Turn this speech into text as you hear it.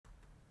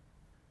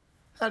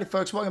Howdy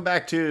folks, welcome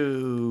back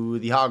to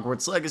the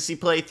Hogwarts Legacy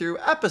playthrough,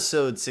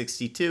 episode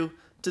 62,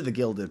 To the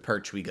Gilded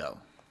Perch We Go.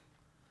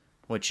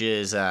 Which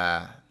is,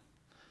 the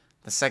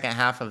second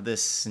half of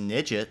this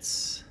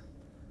Snidgets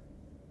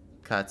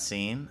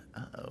cutscene.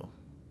 Uh-oh.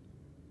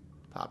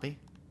 Poppy?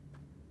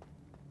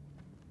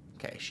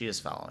 Okay, she is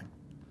following.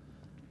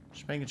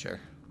 Just making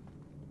sure.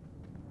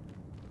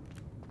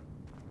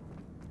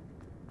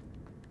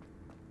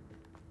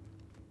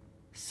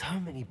 So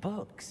many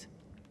books.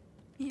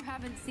 You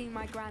haven't seen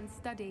my grand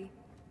study.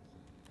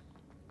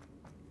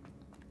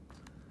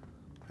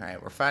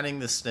 Alright, we're finding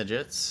the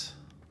Snidgets.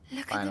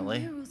 Look Finally.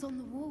 at the murals on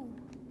the wall.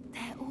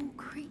 They're all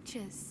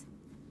creatures.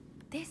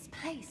 This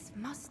place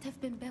must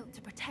have been built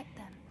to protect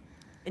them.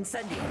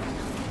 Incendio. They have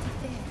nothing to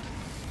fear.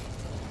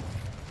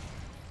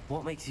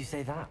 What makes you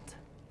say that?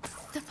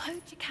 The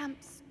poacher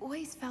camps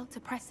always felt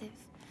oppressive.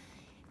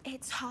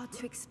 It's hard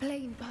to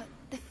explain, but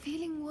the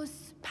feeling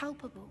was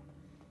palpable.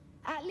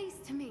 At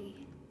least to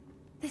me.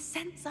 The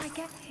sense I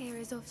get here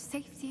is of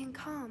safety and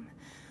calm.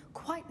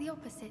 Quite the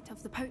opposite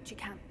of the poacher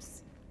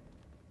camps.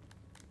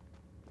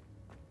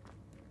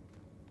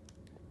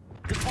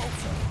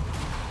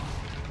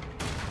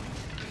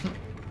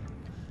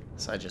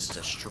 So I just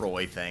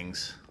destroy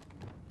things.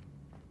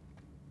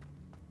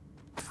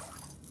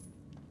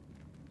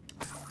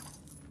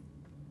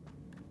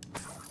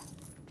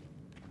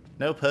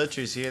 No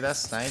poachers here,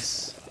 that's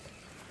nice.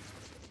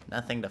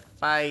 Nothing to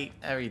fight,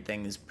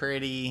 everything is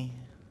pretty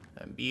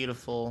and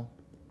beautiful.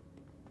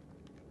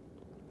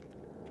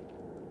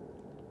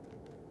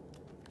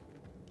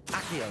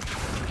 Accio.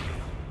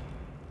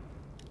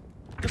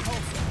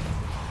 Depulso.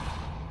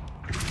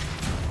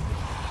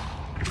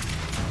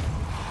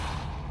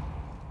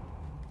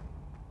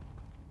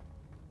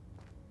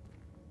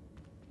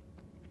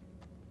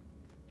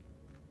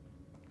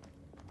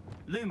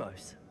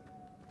 Lumos.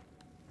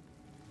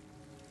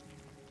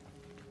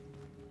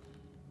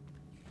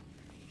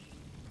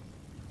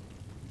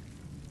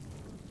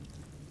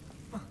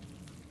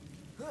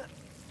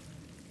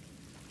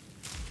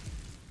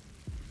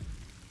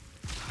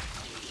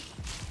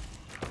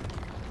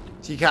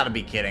 You gotta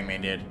be kidding me,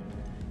 dude.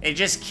 It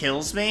just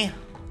kills me? It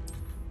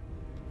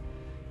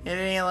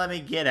didn't even let me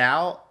get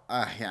out?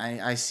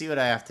 I see what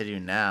I have to do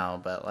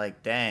now, but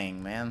like,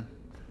 dang, man.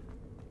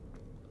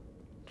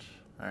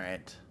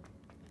 Alright.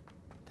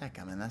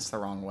 Dadgummit, that's the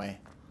wrong way.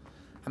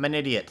 I'm an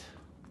idiot.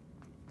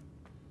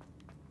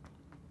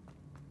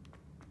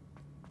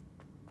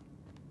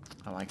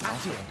 Oh, I can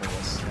also do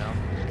this now.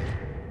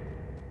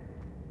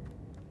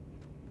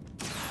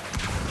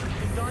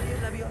 Wingardium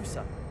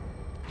Leviosa.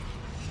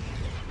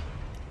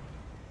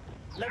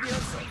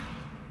 Leviosa.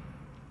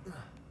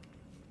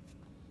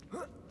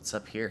 What's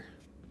up here?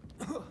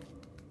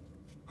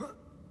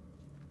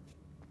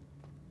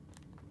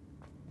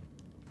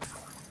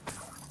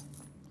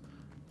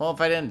 Well,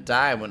 if I didn't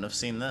die, I wouldn't have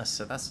seen this,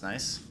 so that's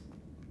nice.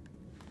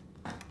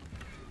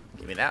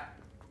 Give me that.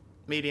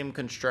 Medium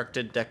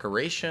constructed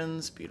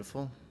decorations.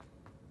 Beautiful.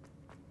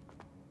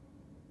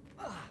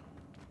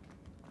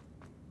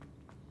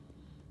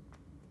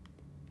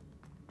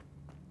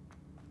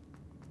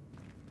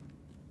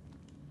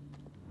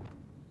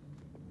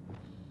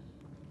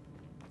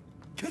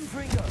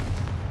 Confringo.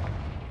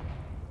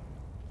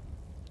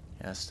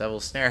 Yes,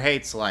 Devil's Snare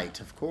hates light,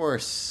 of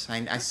course.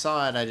 I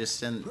saw it, I just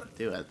didn't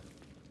do it.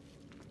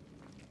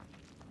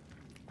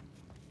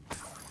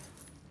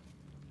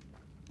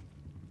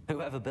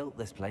 Whoever built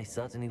this place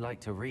certainly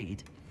liked to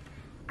read.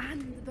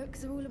 And the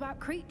books are all about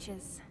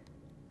creatures.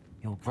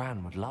 Your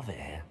Gran would love it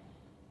here.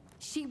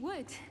 She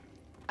would.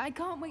 I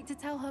can't wait to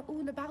tell her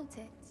all about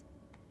it.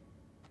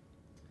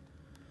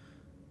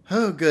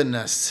 Oh,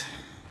 goodness.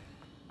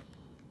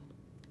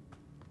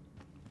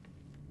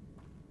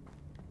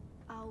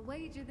 I'll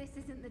wager this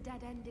isn't the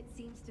dead end it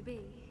seems to be.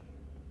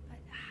 But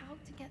how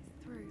to get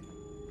through?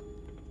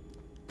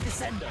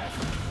 Descender.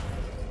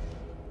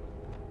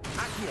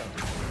 Accio.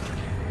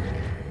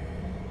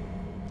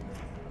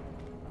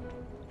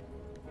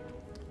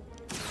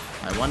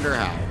 I wonder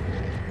how.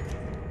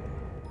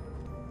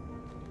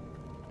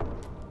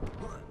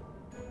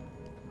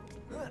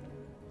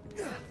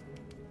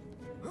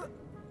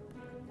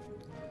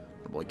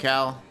 Boy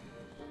Cal.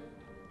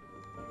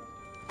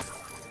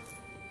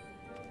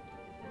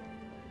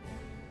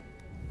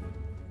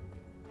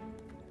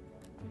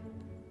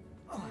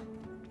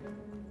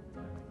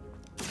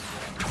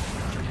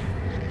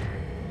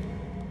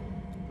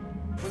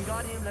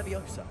 Wingardium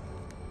Leviosa.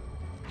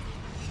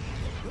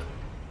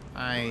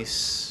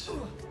 Nice.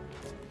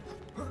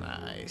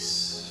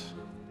 Nice.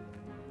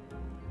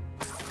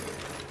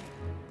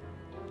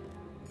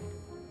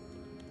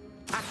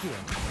 Accio.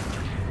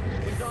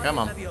 Wingardium Come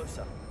on.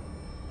 Leviosa.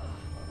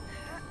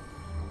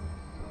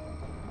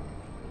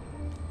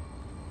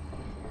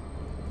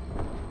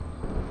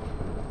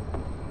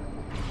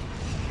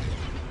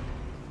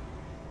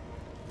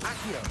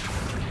 Accio.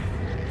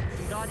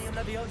 Wingardium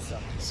Leviosa.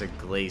 It's a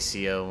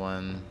Glacio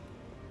one.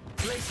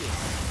 Glacius.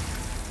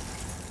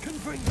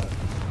 Confringo.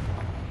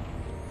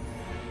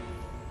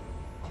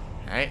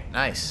 Alright,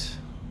 nice.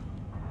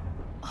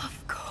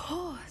 Of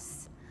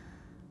course.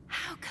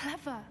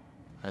 ever.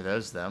 Are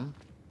those them?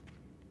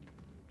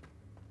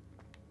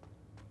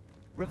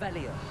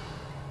 Revelio.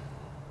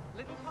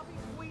 Little puppy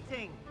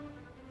squeating.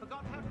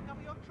 Forgot how to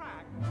cover your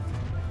track.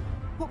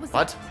 What was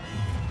What?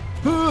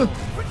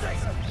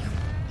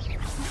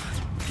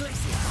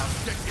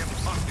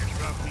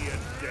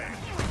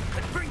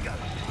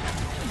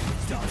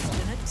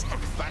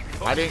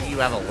 Why didn't you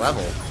have a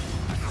level?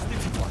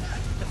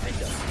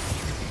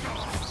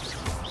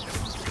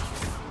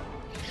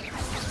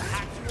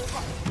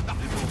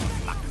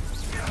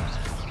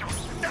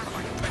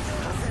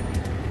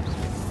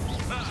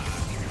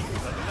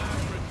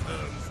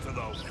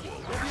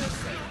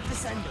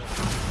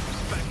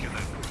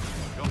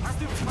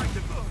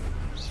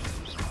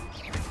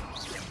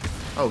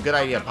 Oh, good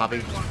idea,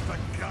 Poppy.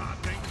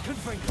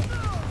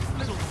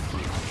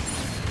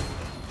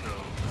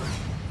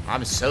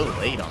 I'm so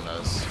late on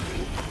those.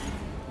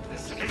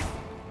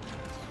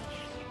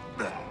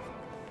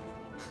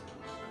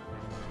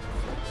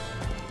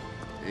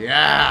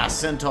 Yeah,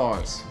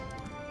 centaurs.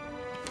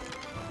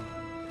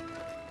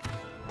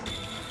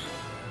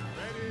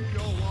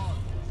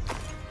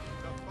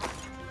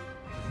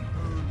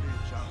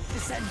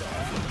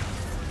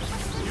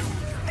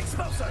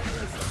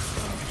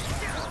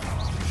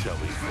 Shall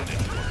we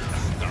finish what we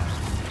start?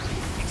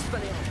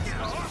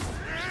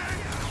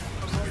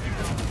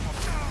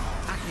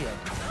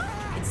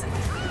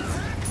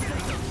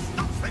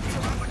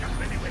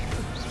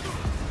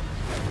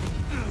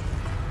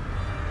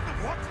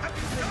 What have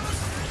you done?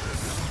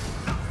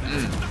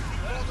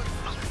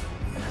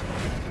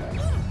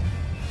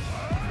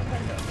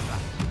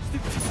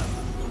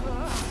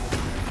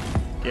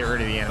 Get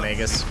rid of the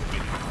animagus.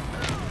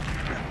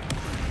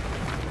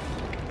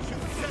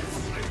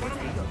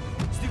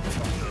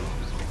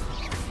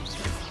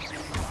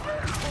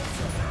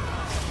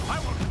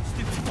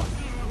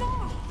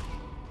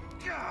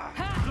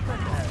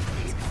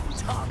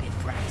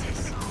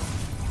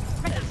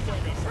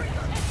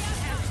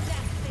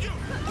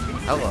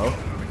 Hello.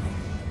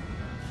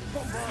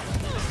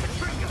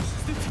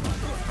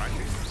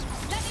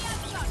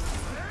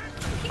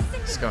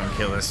 Let's go and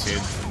kill this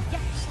dude.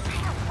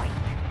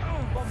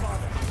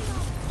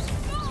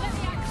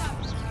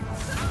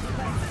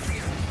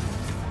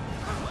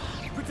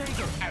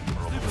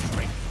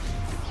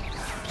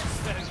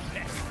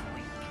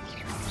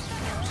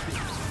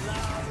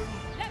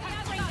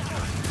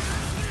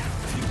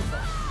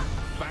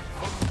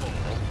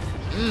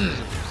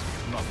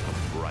 Not the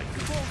bright.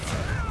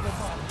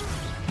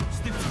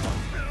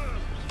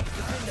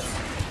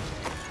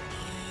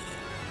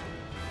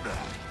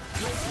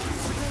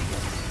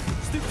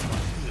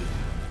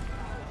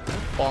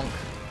 Bonk.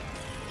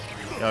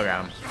 Go,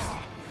 got him.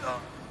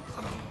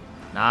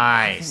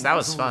 Nice. That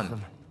was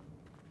fun.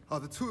 Are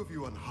the two of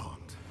you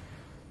unharmed?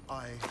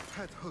 I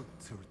had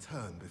hoped to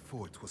return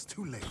before it was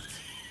too late.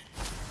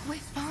 We're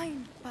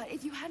fine, but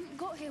if you hadn't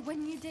got here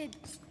when you did,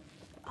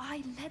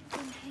 I led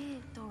them here,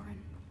 Doran.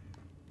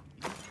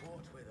 You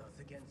fought with us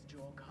against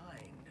your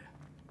kind.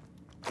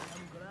 I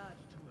am glad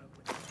to have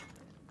witnessed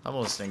it. I'm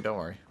listening. Don't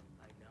worry.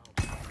 I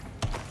know.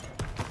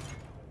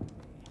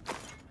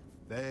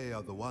 They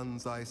are the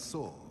ones I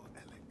saw,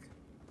 Alec.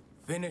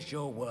 Finish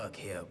your work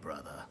here,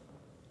 brother.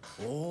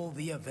 All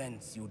the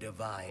events you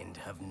divined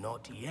have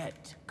not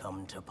yet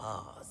come to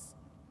pass.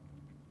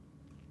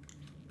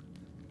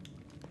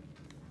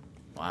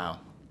 Wow.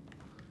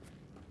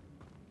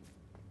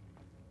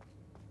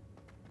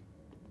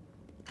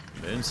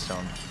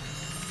 Moonstone.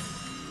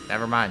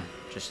 Never mind.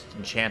 Just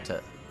enchant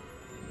it.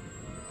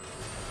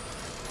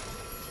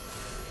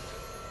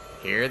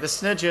 Here are the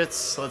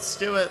Snidgets. Let's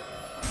do it.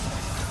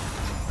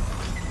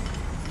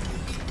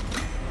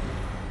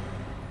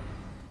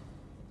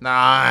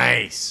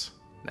 Nice.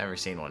 Never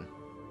seen one.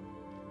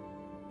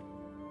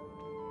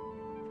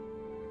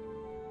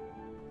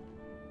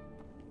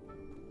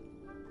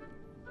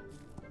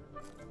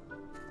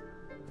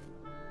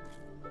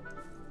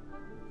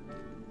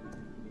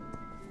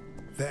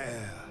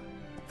 There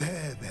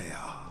they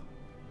are.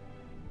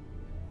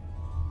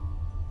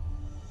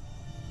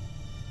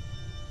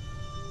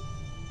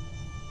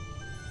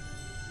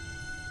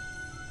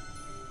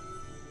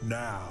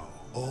 Now,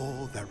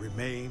 all that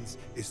remains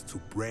is to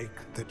break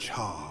the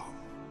charm.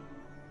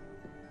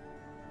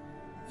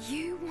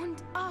 You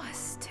want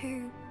us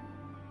to...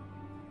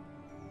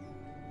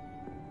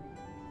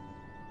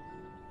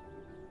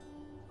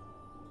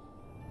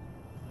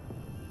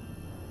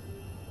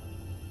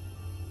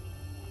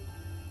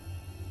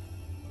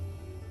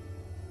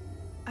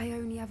 I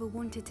only ever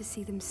wanted to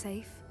see them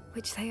safe,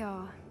 which they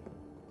are.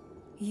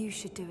 You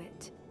should do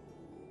it.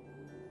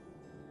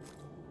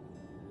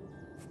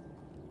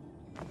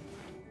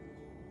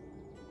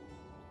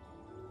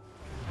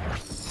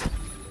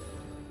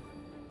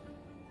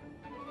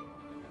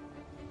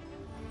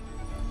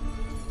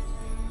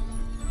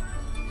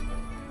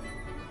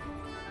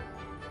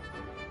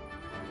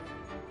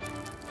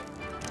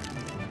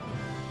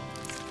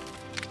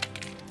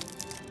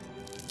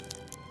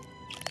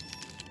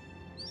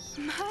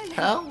 Merlin,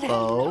 Hello. they're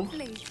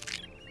lovely.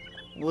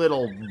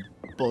 Little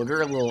booger,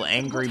 little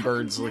Angry What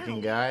Birds happens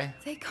looking now? guy.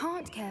 They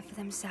can't care for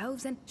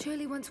themselves, and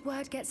surely once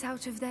word gets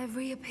out of their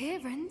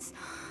reappearance...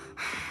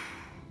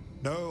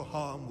 No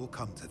harm will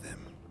come to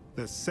them.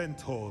 The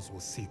centaurs will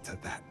see to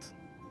that.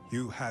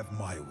 You have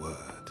my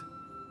word.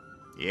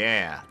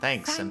 Yeah,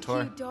 thanks, Thank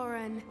Centaur. you,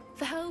 Doran,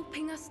 for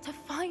helping us to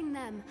find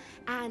them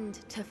and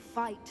to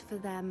fight for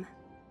them.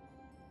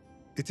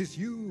 It is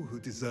you who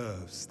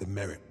deserves the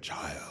merit,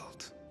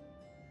 child.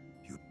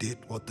 You did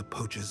what the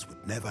poachers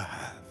would never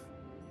have.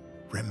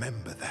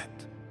 Remember that.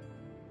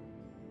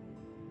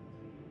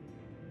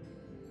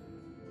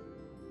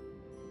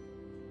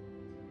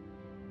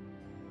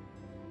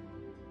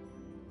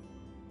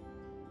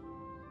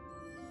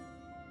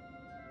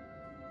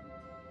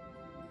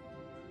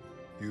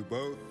 You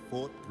both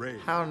fought brave.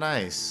 How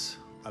nice.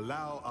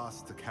 Allow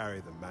us to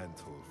carry the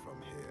mantle from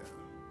here.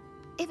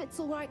 If it's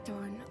all right,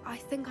 Doran, I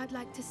think I'd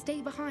like to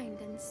stay behind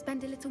and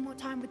spend a little more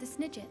time with the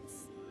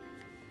Snidgets.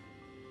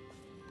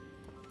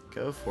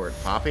 Go for it,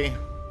 Poppy.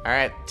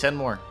 Alright, 10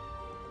 more.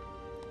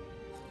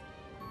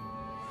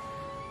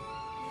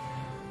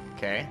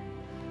 Okay.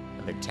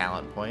 Another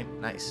talent point.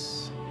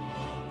 Nice.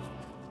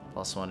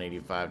 Plus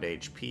 185 to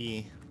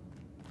HP.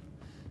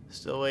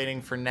 Still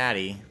waiting for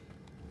Natty.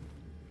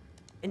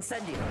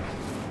 Incendio.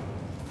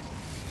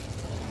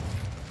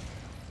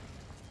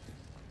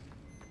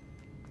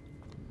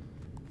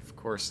 Of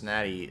course,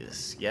 Natty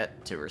is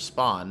yet to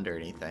respond or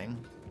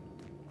anything.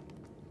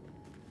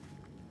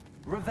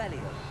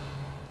 Revelio.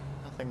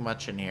 Nothing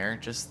much in here,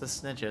 just the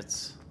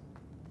Snidgets.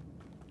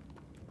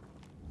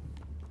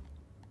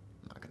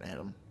 Not gonna hit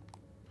him.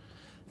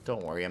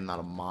 Don't worry, I'm not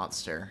a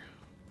monster.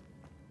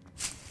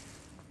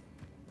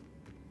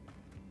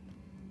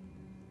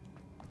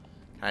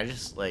 Can I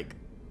just, like,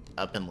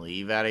 up and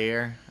leave out of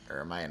here? Or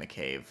am I in a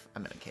cave?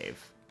 I'm in a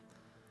cave.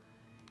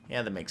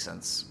 Yeah, that makes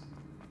sense.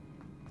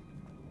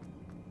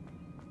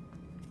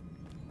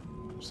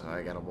 So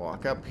I gotta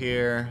walk up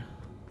here.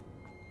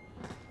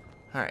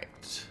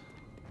 Alright.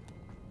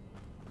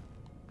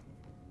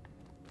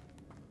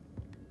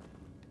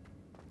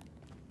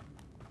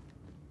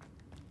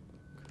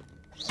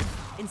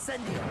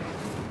 Incendio.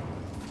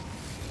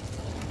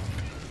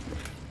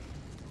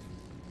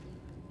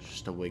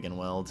 Just a wig and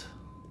weld.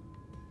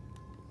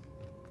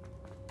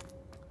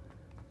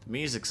 The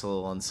music's a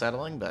little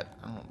unsettling, but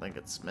I don't think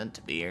it's meant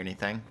to be or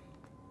anything.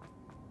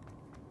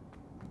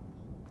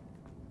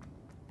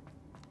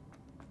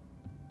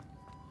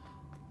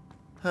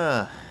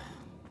 Alright.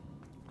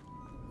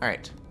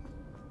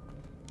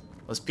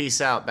 Let's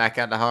peace out back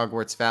out to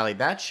Hogwarts Valley.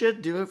 That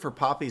should do it for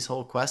Poppy's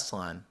whole quest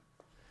line,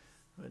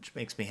 which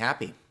makes me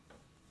happy.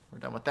 We're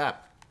done with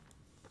that.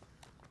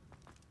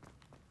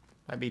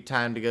 Might be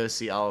time to go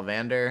see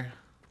Ollivander.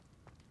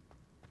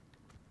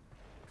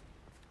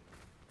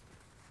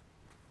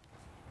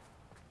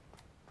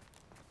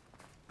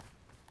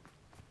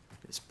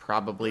 It's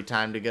probably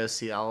time to go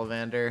see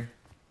Ollivander.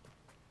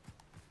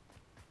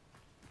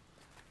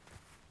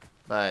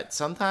 But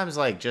sometimes,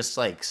 like, just,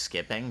 like,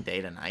 skipping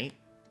day to night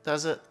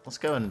does it. Let's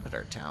go and put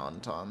our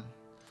talent on.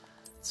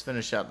 Let's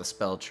finish out the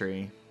spell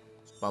tree.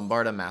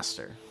 Bombarda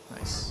Master.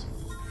 Nice.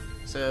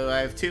 So I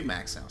have 2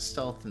 max now.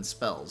 Stealth and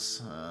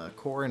spells.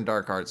 Core and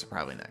Dark Arts are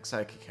probably next.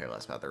 I could care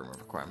less about the remove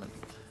requirement.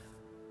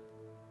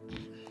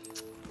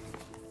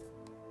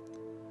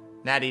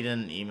 Natty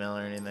didn't email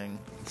or anything.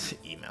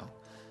 Email.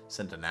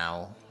 Sent an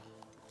owl.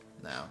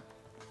 No.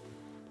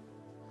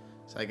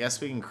 So I guess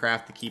we can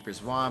craft the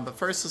Keeper's Wand, but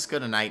first let's go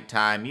to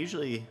nighttime.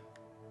 Usually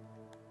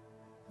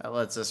that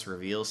lets us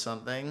reveal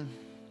something.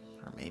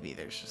 Or maybe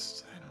there's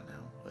just, I don't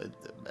know,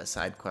 a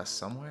side quest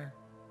somewhere.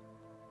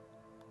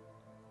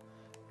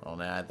 Well,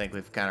 now I think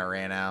we've kind of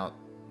ran out.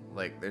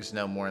 Like, there's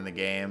no more in the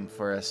game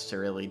for us to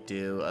really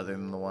do other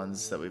than the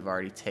ones that we've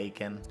already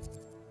taken.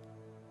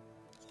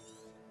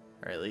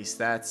 Or at least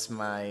that's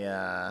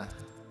my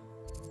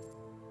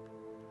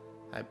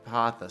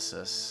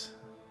hypothesis.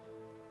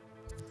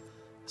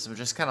 So I'm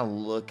just kind of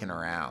looking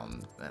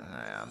around, and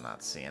I'm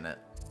not seeing it.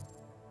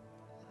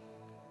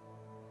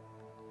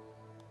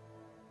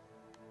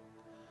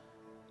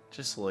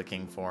 Just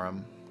looking for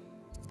them.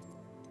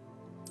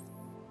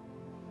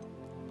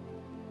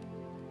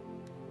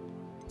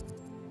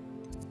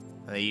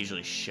 They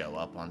usually show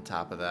up on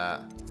top of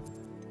that.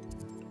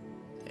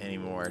 Any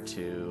more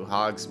to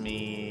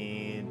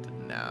Hogsmeade?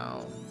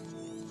 No.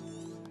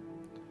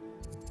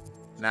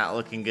 Not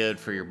looking good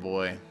for your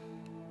boy.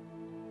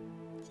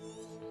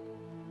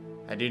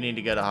 I do need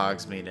to go to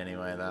Hogsmeade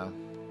anyway, though.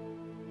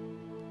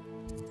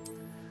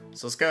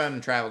 So let's go ahead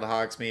and travel to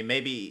Hogsmeade.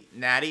 Maybe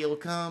Natty will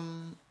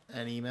come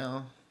and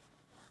email.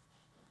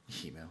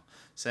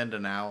 Send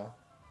an owl.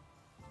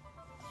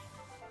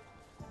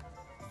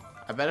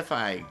 I bet if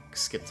I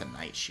skip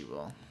tonight, she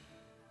will.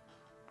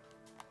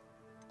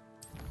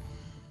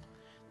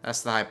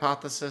 That's the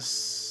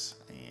hypothesis.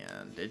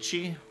 And did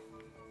she?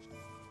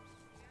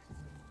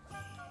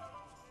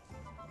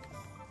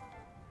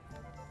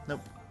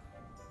 Nope.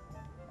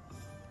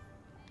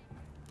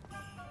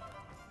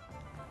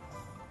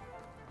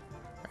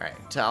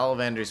 Alright, to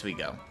Ollivander's we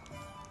go.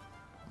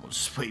 We'll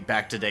just wait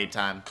back to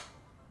daytime.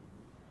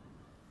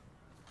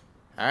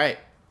 Alright,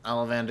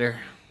 Ollivander.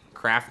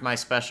 Craft my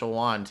special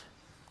wand.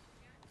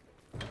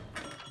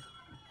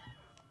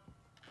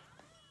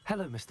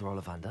 Hello, Mr.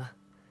 Ollivander.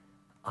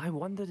 I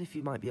wondered if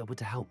you might be able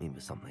to help me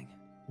with something.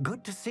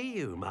 Good to see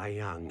you, my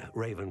young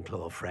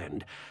Ravenclaw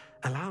friend.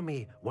 Allow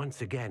me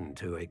once again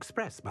to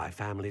express my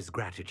family's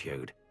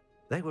gratitude.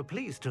 They were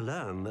pleased to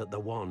learn that the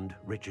wand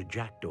Richard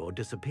Jackdaw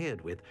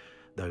disappeared with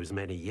those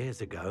many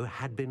years ago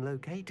had been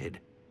located,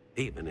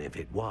 even if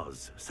it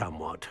was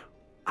somewhat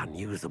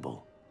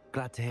unusable.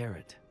 Glad to hear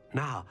it.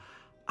 Now,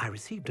 I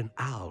received an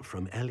owl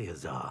from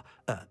Eleazar,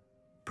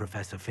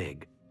 Professor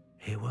Fig.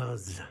 He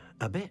was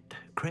a bit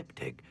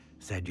cryptic,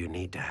 said you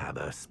need to have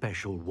a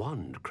special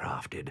wand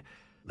crafted,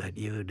 that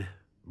you'd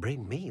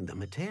bring me the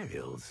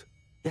materials.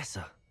 Yes,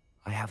 sir.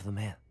 I have them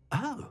here.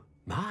 Oh,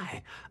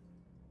 my.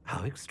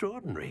 How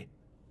extraordinary.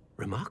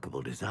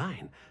 Remarkable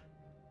design.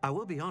 I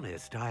will be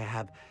honest, I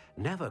have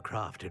never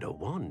crafted a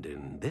wand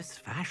in this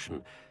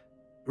fashion.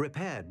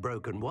 Repaired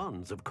broken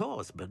wands, of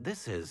course, but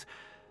this is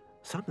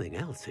something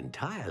else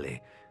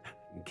entirely.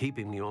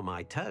 Keeping me on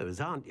my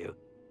toes, aren't you?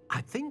 I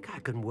think I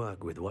can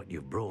work with what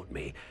you've brought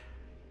me.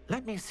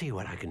 Let me see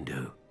what I can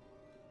do.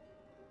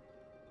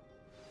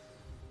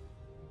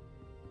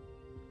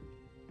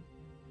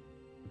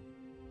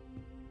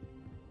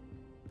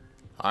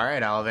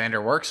 Alright,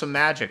 Ollivander, work some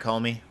magic,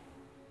 homie.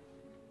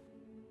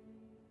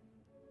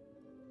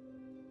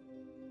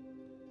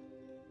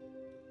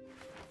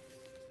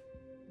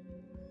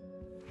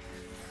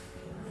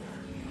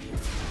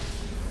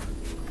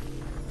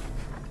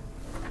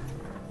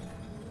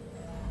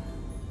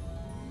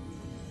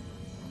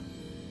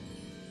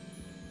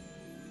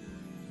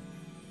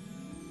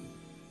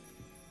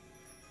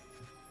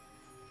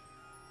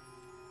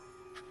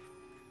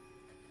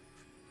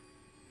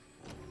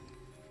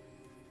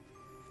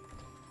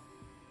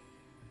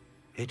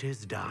 It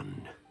is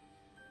done.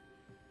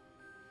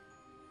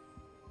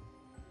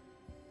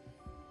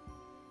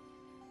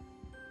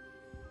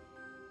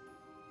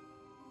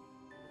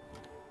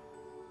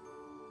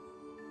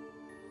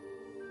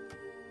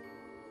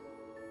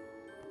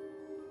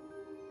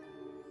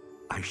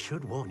 I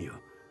should warn you,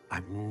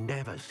 I've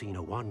never seen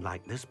a wand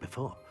like this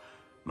before.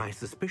 My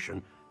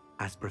suspicion,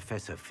 as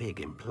Professor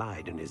Fig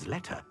implied in his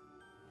letter,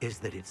 is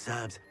that it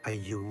serves a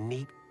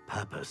unique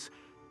purpose.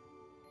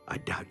 I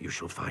doubt you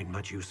shall find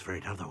much use for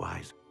it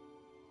otherwise.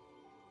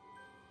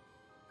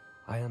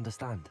 I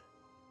understand.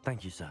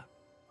 Thank you, sir.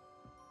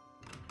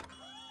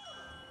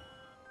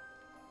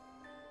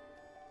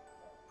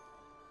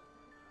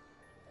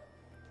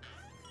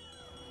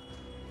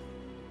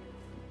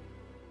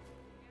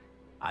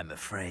 I'm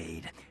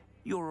afraid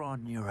you're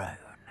on your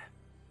own.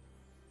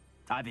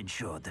 I've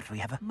ensured that we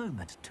have a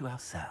moment to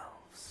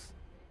ourselves.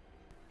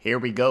 Here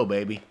we go,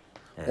 baby.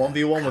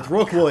 1v1 with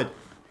Rookwood.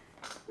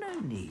 No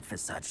need for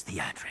such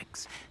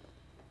theatrics.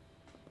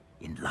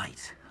 In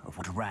light of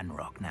what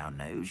Ranrock now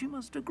knows, you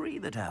must agree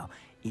that our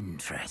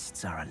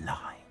interests are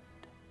aligned.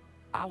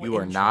 You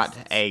are not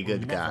a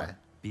good guy.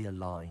 Be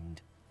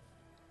aligned.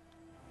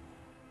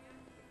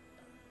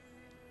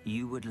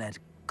 You would let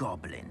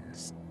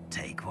goblins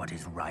take what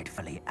is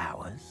rightfully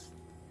ours?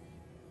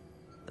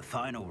 The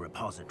final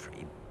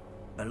repository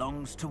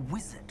belongs to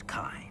wizard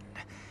kind.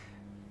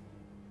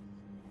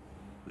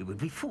 We would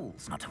be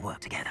fools not to work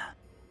together.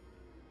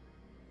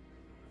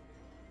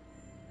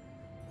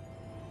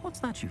 What's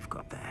that you've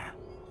got there?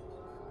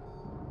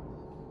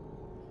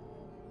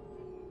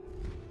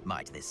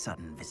 Might this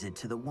sudden visit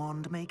to the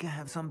Wand Maker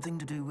have something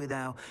to do with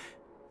our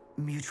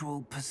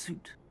mutual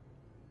pursuit?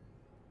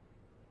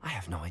 I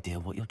have no idea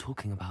what you're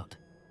talking about.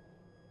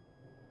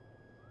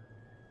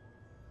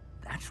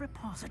 That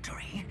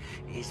repository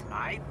is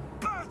my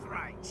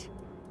birthright!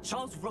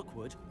 Charles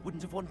Rookwood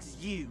wouldn't have wanted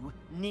you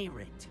near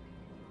it.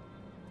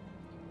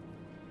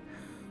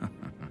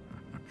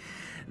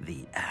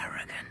 The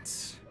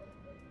arrogance.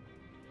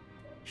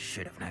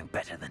 Should have known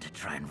better than to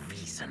try and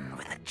reason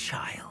with a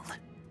child.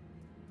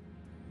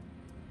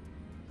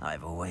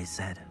 I've always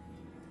said,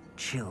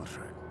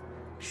 children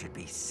should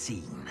be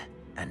seen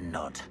and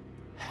not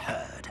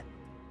heard.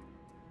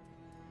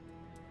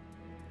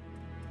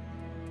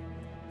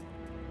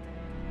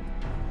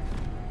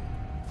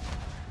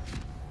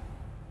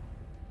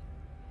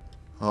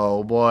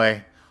 Oh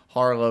boy,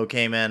 Harlow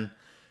came in,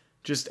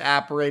 just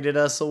apparated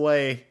us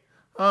away.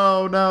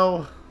 Oh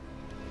no.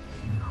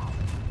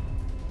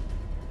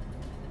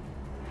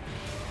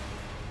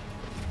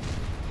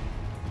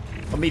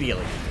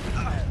 Immediately.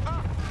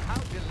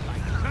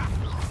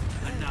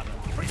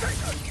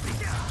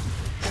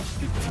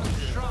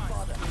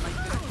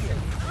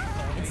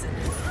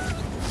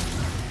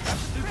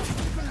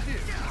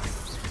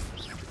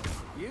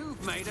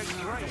 You've made a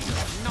great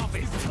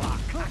novice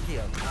clerk.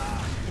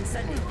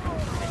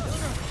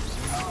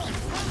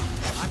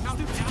 I'm not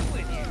down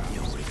with you.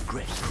 You'll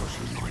regret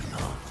crossing my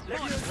path.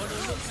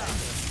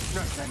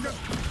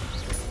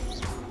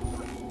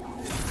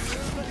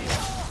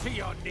 To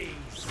your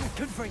knees.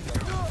 Good bring you.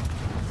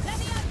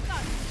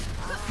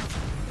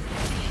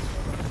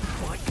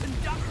 Quite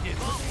conductive,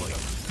 aren't we?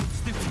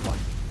 Stupid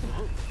one.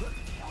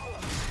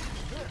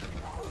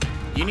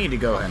 You need to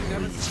go ahead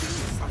and leave.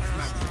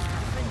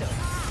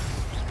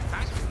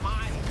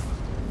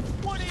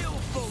 What are your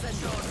faults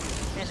on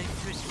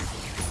electricity?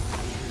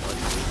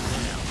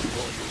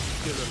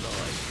 Still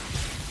alive.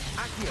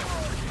 Accio.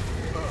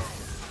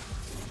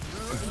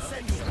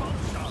 Incendio.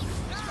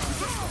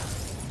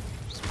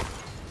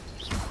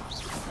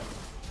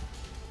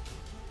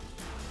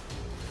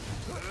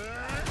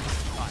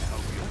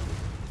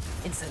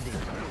 Incendio.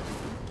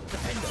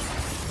 Defendo.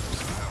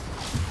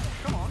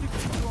 Come on, you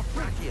are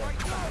Accio.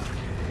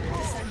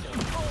 Descendo.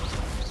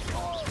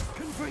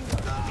 Confringo.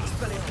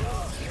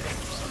 Expelliarmus.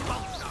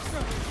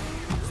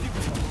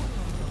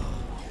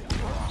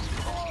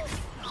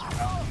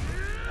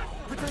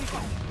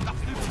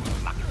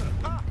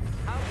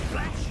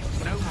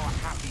 No more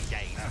happy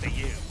days for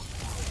you.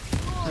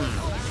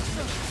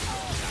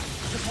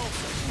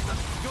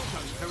 You're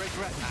going to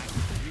regret that.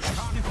 You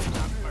can't hold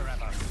out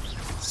forever.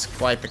 It's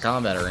quite the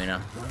combat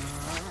arena.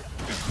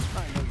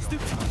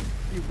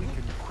 You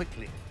weaken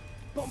quickly.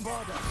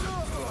 Bombarda.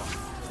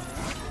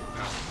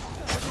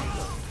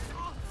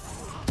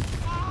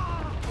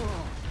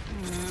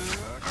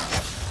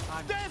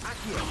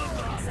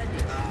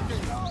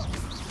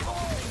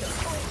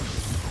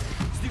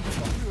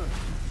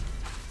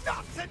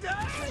 Not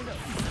today!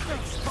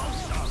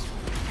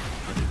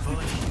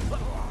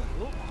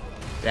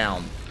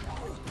 Down.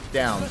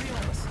 Down.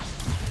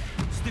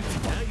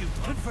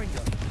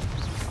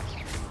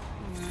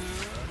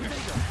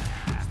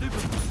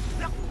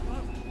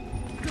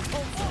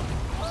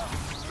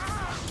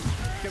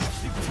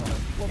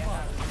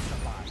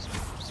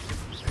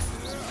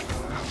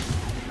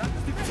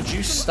 Would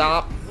you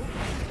stop?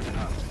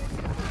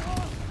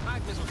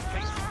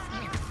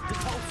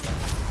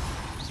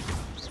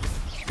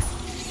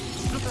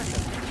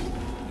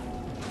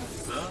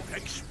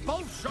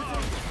 Expulsion!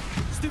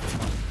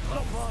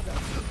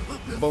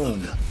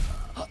 Boom.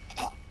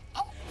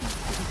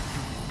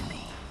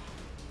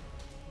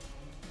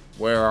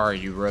 Where are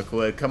you,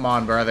 Rookwood? Come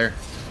on, brother.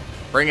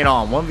 Bring it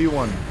on.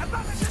 1v1.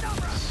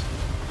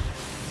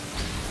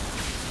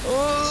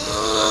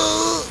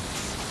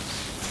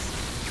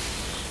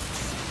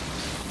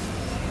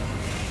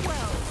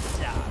 Well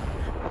done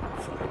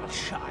for a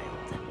child.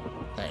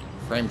 Hey,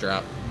 frame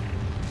drop.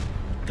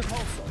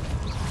 Depulso.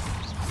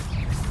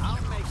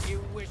 I'll make you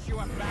wish you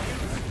were back in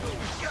school.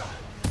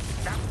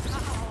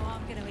 Oh,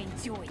 I'm gonna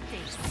enjoy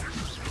this.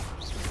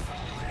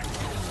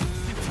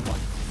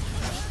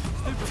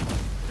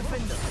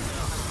 Defender.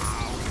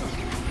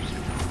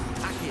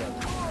 Accio.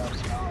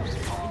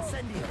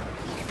 Incendio.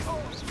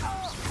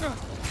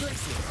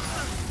 Glacier.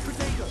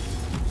 Protego.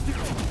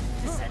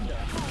 Descender.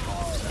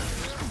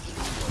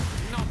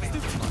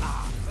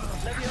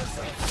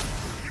 Leviosa.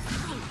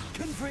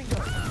 Confringo.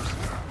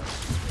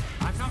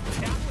 I'm not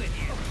done with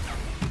you.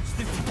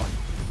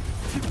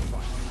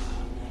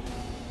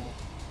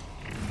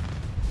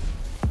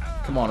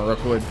 Come on,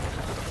 Rookwood.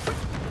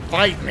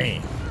 Fight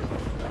me.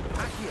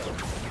 Accio.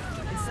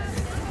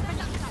 Incendio.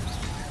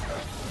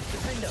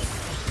 Defendo.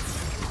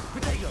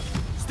 Protego.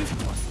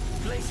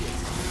 Glacier.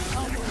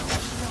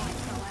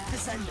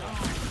 Descender.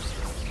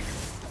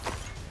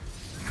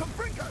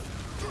 Confringo.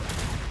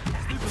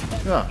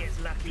 Yeah. Gets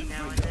lucky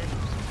now and then.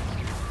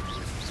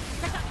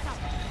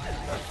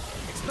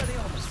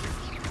 Expelliarmus.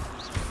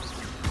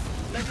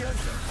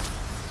 Leviosa.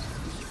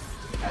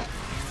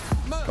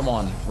 Come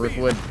on,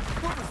 Rookwood.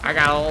 I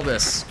got all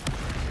this.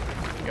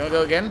 You wanna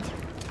go again?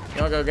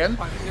 You wanna go again?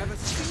 I've never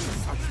seen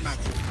such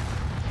magic.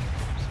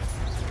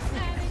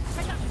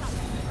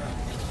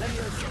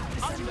 Leviosa.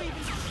 Are you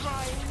even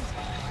trying?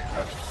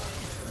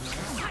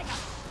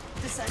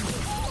 Descendo.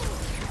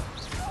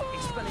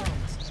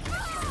 Expelliarmus.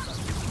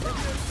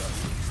 Leviosa.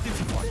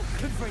 Stupid one.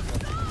 Confringo.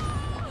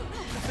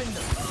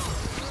 Defender.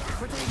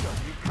 Protego.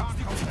 You can't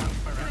hold out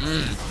forever.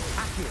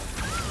 Accio.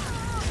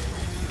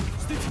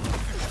 Stupid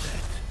one.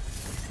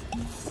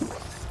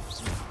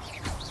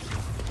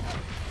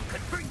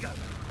 Confringo.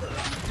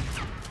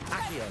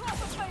 Accio.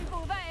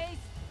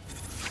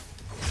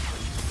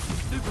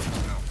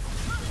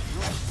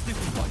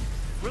 Stupid one.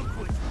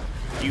 Rookwood.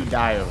 You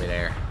die over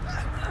there.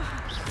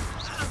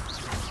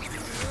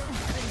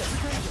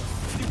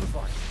 Stupid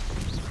one.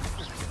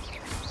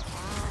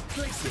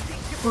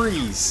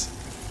 Freeze.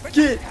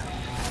 Get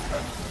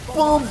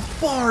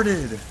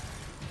bombarded.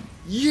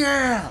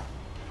 Yeah.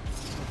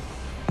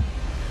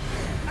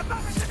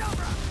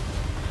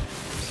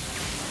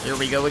 Here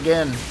we go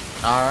again.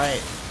 All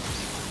right.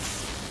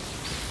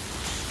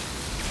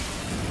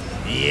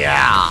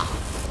 Yeah.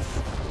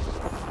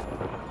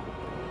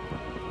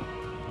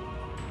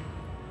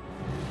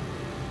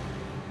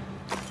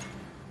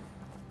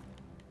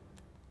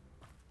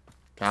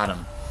 Got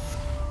him.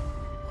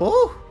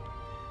 Whew.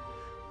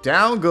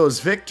 Down goes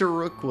Victor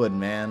Rookwood,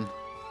 man.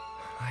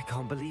 I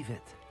can't believe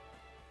it.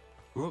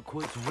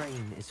 Rookwood's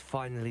reign is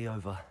finally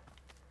over.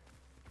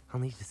 I'll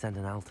need to send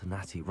an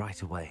alternati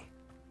right away.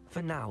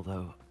 For now,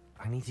 though,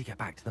 I need to get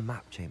back to the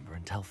map chamber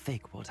and tell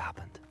Fig what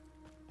happened.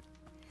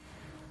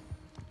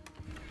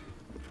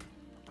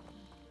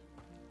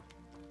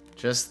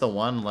 Just the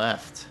one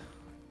left.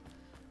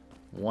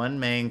 One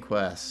main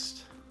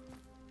quest.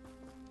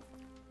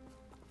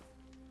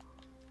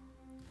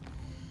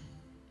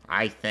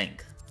 I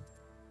think.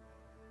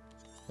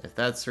 If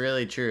that's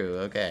really true,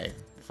 okay,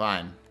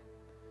 fine.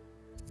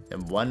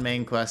 Then one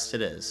main quest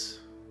it is.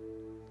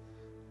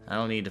 I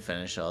don't need to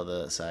finish all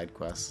the side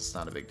quests. It's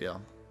not a big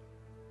deal.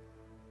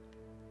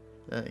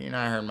 You're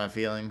not hurting my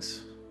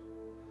feelings.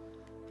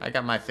 I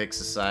got my fix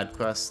of side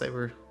quests. They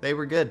were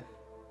good.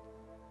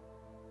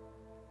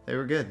 They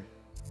were good.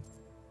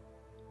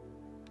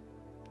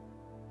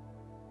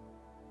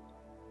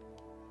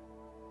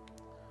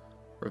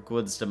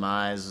 Rookwood's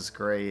demise was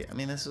great. I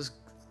mean, that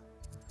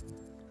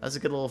was a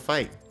good little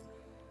fight.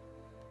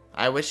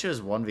 I wish it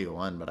was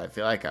 1v1, but I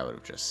feel like I would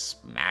have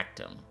just smacked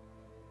him.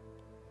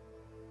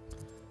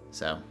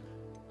 So.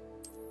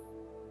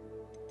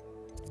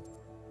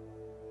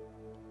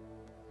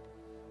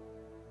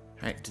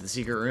 Alright, to the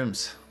secret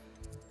rooms.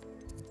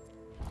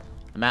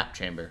 The map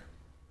chamber.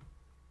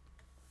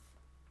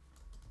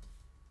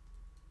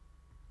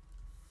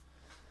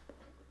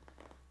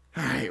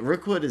 Alright,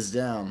 Rookwood is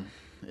down.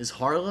 Is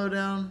Harlow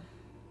down?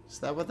 Is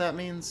that what that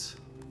means?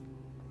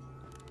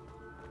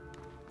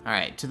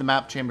 Alright, to the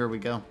map chamber we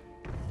go.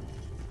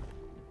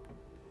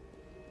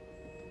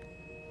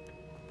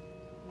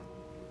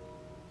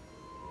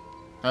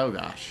 Oh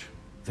gosh.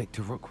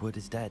 Victor Rookwood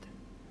is dead.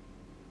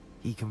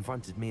 He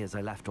confronted me as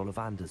I left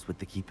Ollivander's with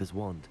the Keeper's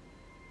wand.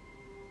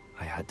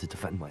 I had to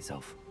defend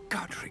myself.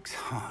 Godric's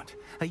heart.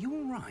 Are you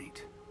all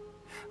right?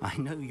 I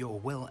know you're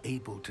well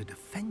able to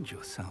defend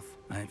yourself.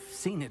 I've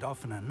seen it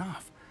often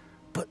enough.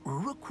 But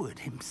Rookwood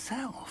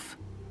himself...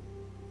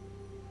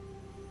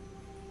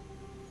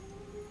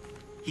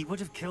 He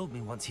would have killed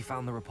me once he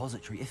found the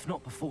repository, if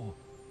not before.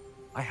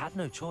 I had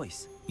no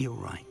choice. You're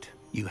right.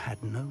 You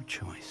had no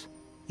choice.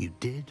 You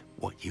did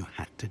what you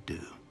had to do.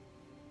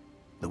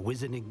 The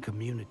wizarding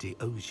community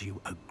owes you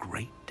a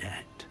great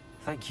debt.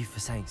 Thank you for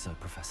saying so,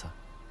 Professor.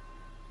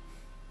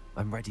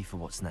 I'm ready for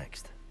what's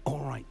next.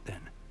 All right,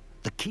 then.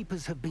 The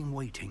Keepers have been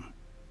waiting.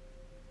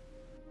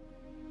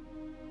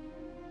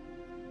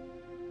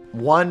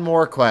 One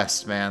more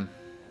quest, man.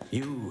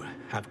 You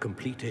have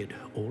completed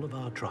all of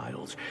our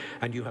trials,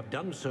 and you have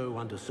done so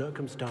under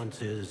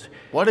circumstances...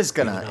 What is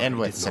gonna even I end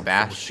with did not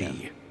Sebastian?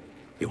 foresee.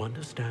 You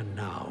understand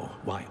now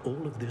why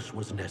all of this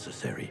was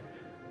necessary.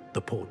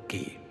 The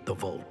portkey, the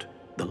vault,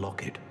 the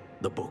locket,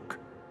 the book,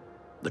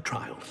 the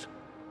trials.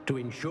 To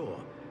ensure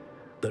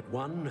that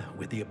one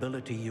with the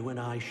ability you and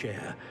I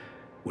share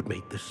would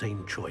make the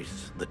same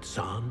choice that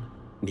Zahn,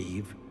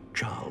 Neve,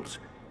 Charles,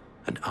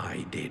 and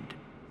I did.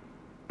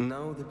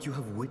 Now that you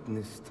have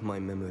witnessed my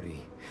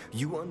memory,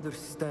 you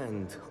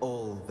understand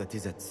all that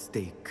is at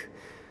stake.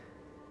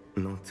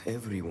 Not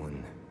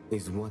everyone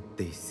is what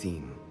they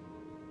seem.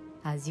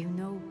 As you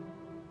know,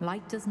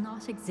 light does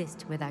not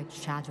exist without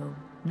shadow,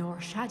 nor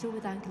shadow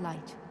without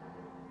light.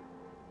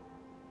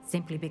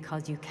 Simply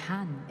because you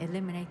can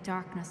eliminate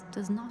darkness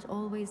does not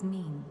always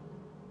mean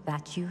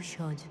that you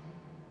should.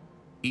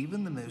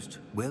 Even the most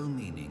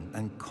well-meaning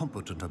and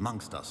competent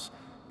amongst us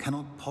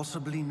cannot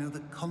possibly know the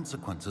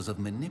consequences of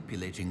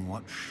manipulating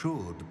what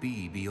should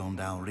be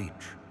beyond our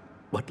reach.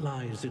 What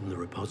lies in the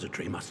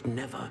repository must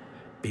never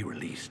be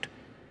released.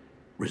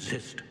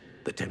 Resist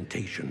the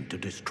temptation to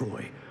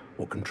destroy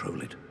or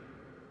control it.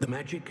 The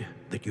magic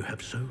that you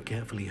have so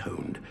carefully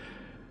honed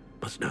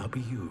must now be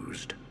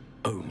used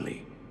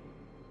only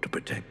to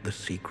protect the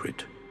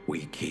secret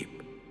we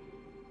keep.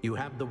 You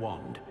have the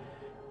wand.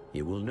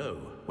 You will know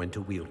when to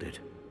wield it.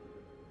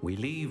 We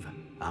leave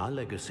our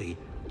legacy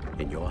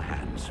in your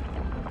hands.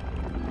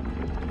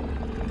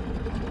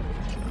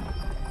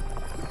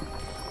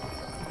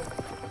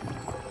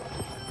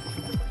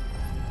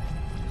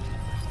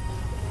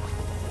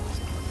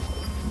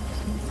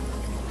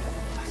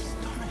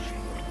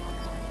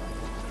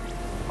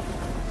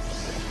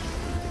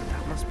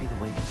 That must be the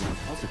way to the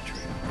repository.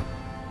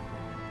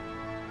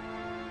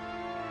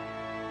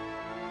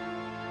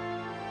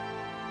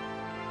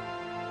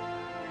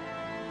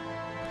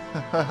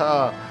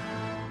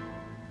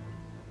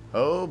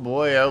 Oh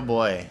boy, oh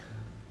boy.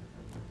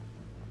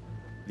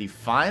 The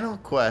final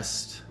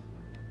quest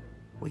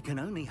We can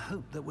only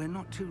hope that we're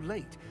not too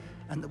late,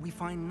 and that we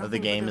find nothing of the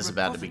game but a is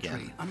about to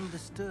repository begin.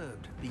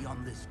 undisturbed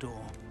beyond this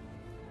door.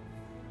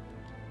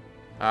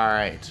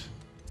 Alright.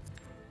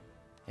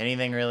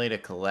 Anything really to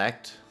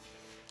collect?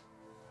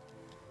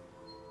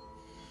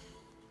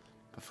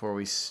 Before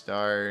we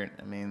start,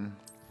 I mean...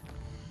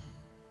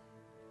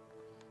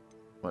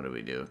 What do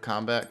we do? A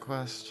combat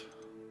quest?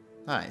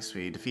 Nice,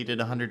 we defeated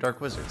 100 Dark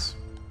Wizards.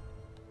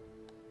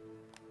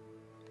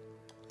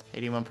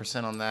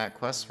 81% on that.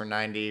 Quest for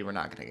 90, we're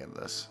not going to get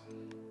this.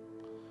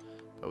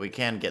 But we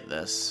can get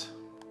this.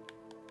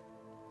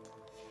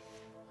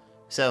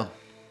 So.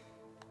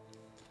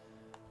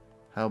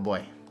 Oh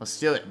boy, let's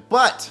do it.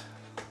 But!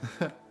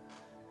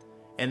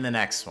 In the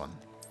next one.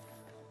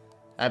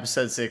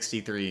 Episode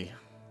 63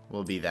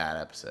 will be that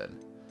episode.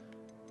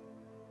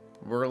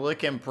 We're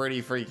looking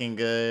pretty freaking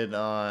good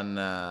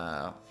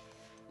on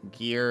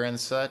gear and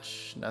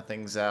such.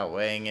 Nothing's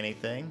outweighing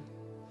anything.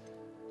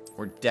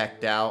 We're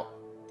decked out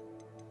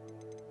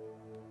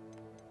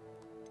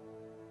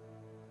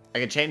I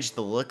could change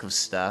the look of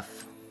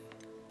stuff.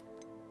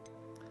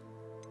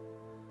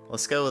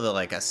 Let's go with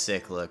like a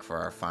sick look for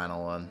our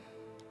final one.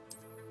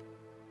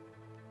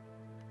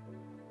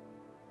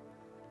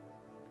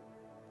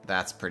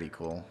 That's pretty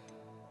cool.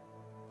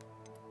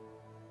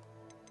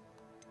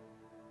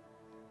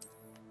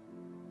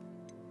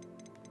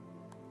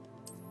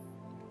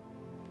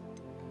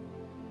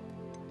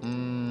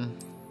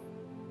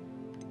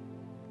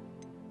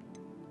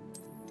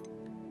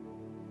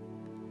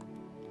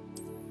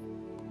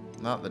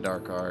 Not the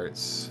dark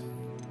arts.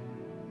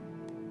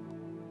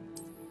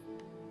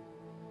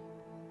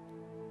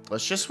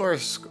 Let's just wear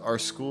our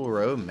school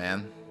robe,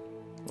 man.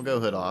 We'll go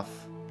hood off.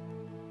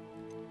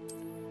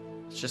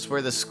 Let's just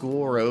wear the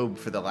school robe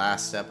for the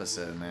last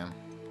episode, man.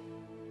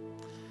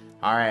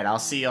 Alright, I'll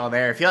see y'all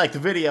there. If you liked the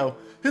video,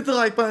 hit the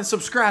like button,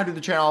 subscribe to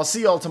the channel. I'll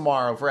see y'all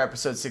tomorrow for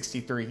episode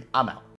 63. I'm out.